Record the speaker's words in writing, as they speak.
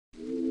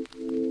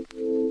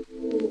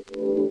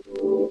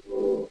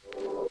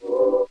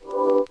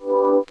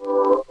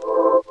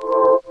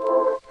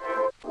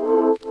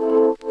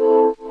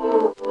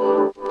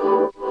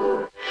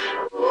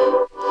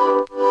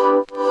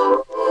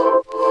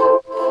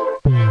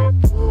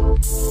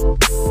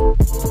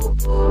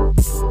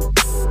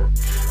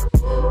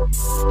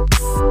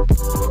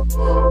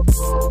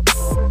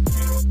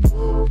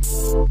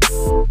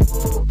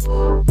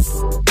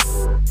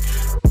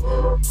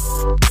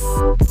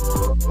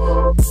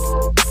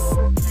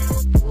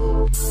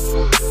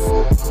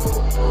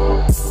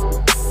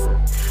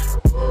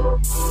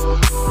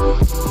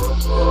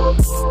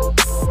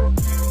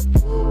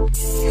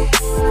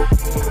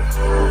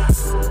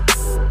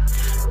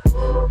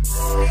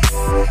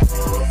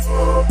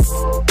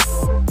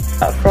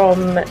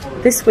from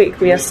this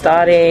week we are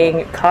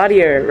starting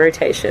cardio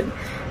rotation,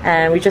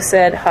 and we just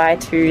said hi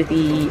to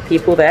the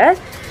people there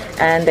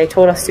and they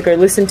told us to go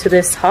listen to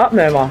this heart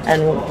murmur.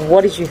 And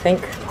what did you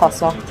think,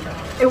 Pastor?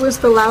 It was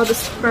the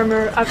loudest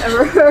murmur I've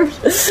ever heard.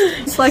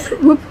 It's like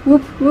whoop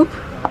whoop whoop.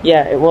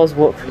 Yeah, it was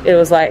whoop. It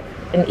was like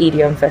an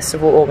EDM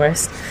festival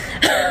almost.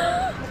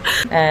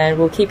 And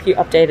we'll keep you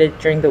updated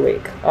during the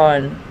week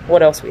on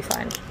what else we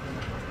find.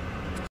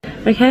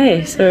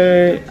 Okay,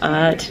 so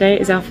today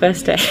is our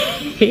first day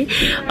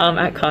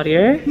at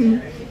cardio.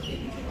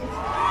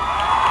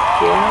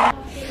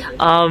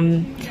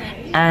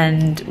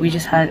 And we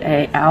just had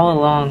an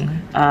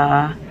hour-long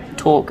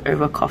talk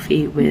over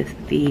coffee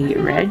with the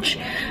Reg.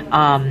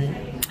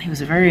 He was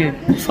a very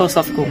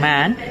philosophical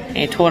man, and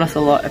he taught us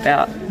a lot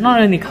about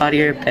not only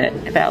cardio but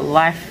about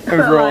life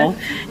overall.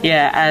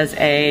 Yeah, as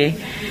a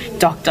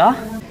doctor,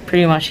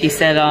 pretty much he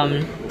said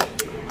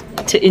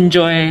to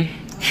enjoy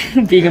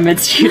being a med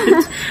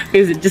student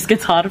because it just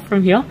gets harder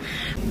from here.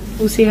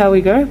 We'll see how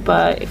we go,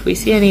 but if we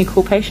see any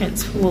cool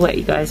patients, we'll let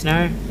you guys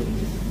know.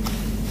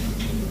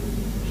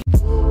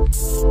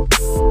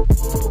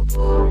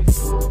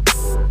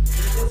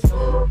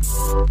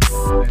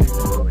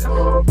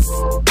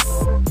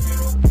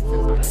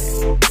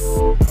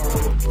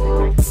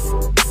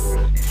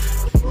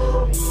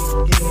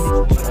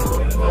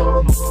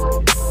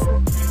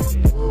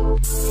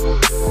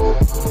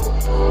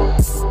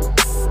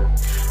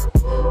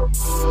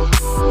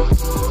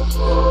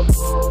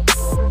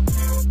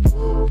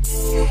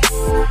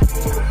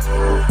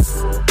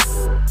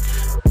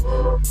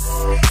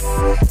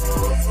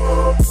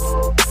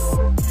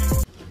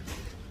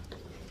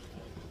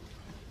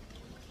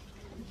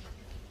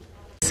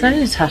 So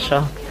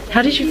Natasha,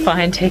 how did you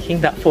find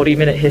taking that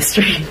 40-minute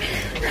history?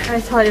 I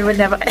thought it would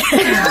never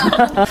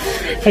end.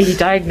 Hey, you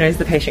diagnosed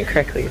the patient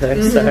correctly though,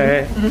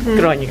 so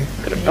good on you.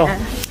 Good on you. Yeah.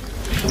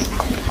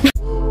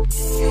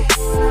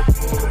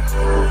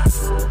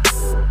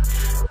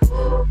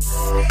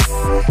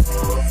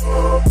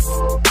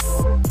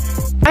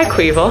 Hi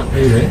Quiver.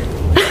 Hey.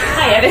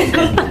 Hi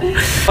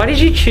Yebin. Why did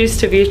you choose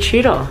to be a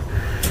tutor?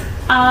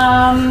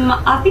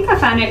 I think I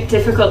found it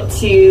difficult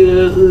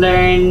to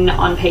learn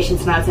on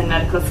patients when I was in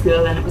medical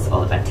school, and it was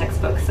all about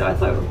textbooks, so I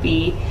thought it would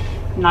be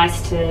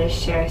nice to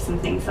share some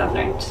things I've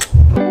learned.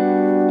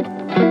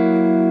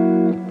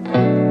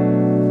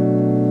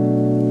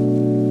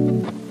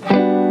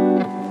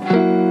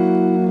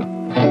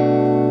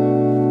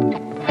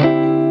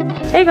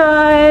 Hey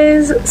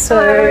guys!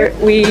 So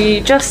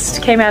we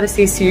just came out of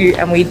CSU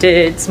and we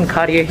did some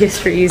cardio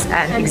histories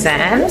and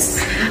exams.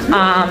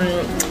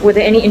 Were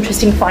there any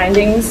interesting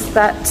findings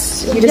that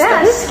you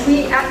discussed? Yes,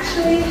 we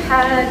actually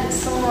had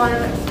someone,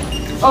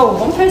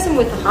 one person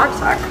with a heart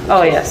attack.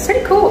 Oh yes.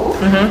 Pretty cool.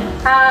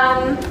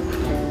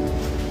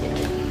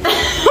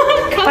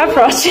 Hi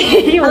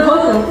Prachi, you're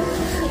welcome.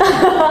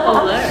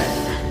 Hello.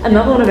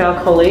 Another one of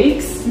our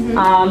colleagues. Who's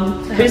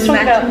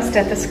talking about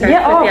stethoscope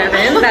yeah, with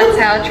Yebin. That's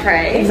our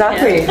tray.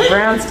 Exactly. Yeah.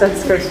 Brown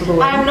stethoscopes for the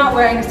win. I'm not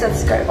wearing a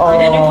stethoscope. Oh.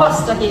 I'm an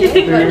imposter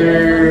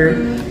here.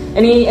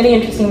 Any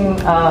interesting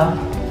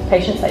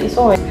patients that you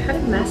saw? I had a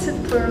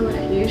massive pleural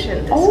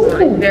effusion this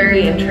morning.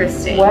 Very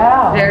interesting.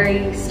 Wow.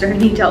 Very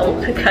stony, dull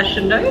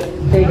percussion note.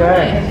 There you go.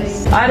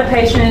 Nice. I had a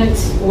patient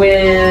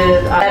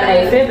with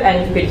an AFib,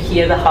 and you could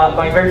hear the heart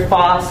going very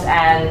fast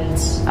and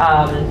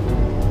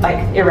like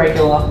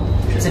irregular,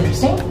 which was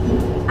interesting.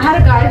 I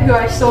had a guy who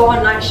I saw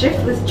on night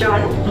shift with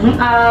John.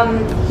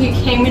 He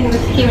came in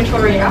with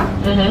hematuria.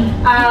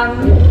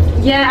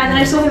 Yeah, and then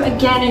I saw him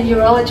again in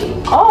urology.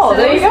 Oh, so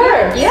there you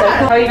go. Yeah. So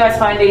how are you guys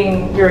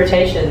finding your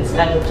rotations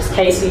and just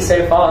Casey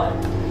so far?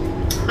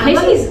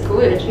 Casey's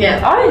good.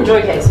 Yeah. I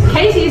enjoy Casey.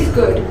 Casey is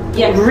good.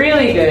 Yeah.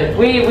 Really good.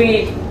 We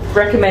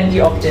recommend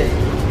you opt in.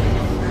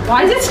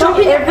 Why is it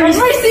stopping every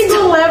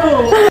single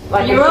level?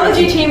 Like the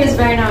urology team is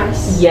very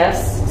nice.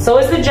 Yes. So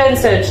is the Gen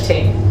Surge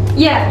team.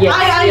 Yeah. Yes.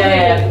 I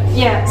agree.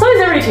 Yeah. So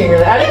is every team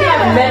really. I don't think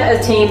I've met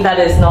a team that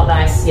is not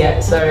nice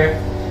yet. So,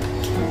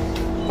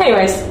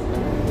 anyways,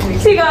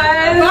 see you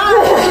guys.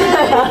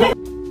 Bye.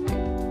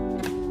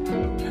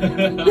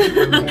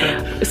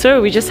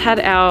 So we just had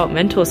our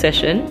mentor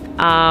session.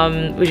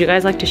 Would you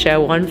guys like to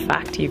share one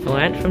fact you've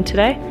learned from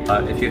today?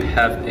 If you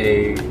have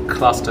a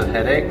cluster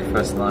headache,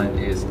 first line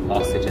is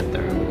oxygen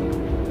therapy.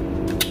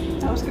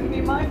 That was going to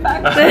be my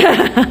fact.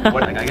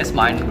 I guess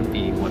mine would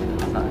be what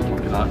I'm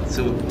talking about.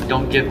 So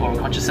don't give oral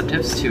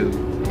contraceptives to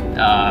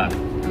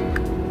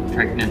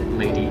pregnant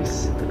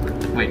ladies.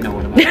 Wait, no,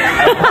 what am I?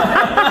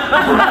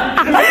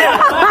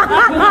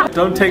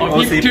 Don't take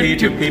OCP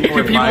to people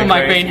with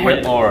migraine headache.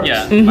 with auras.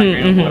 Yeah,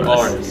 migraine with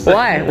auras.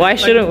 Why? Why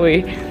shouldn't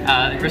we?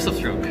 Risk of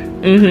stroke.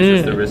 This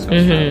is the risk of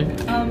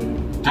stroke.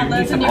 And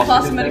there's a new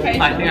class of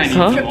medication. I think I need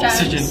some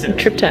oxygen.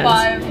 Triptans.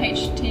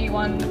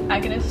 5-HT1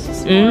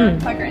 agonists or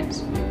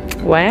migraines.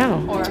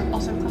 Wow. Or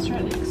also cluster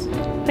headaches.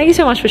 Thank you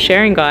so much for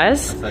sharing,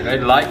 guys.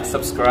 Like,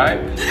 subscribe,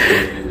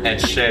 and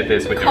share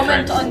this with your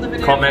friends. Comment on the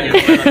video. Comment on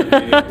the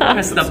video.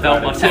 Press the bell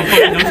button for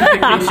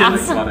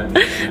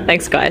notifications.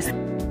 Thanks, guys.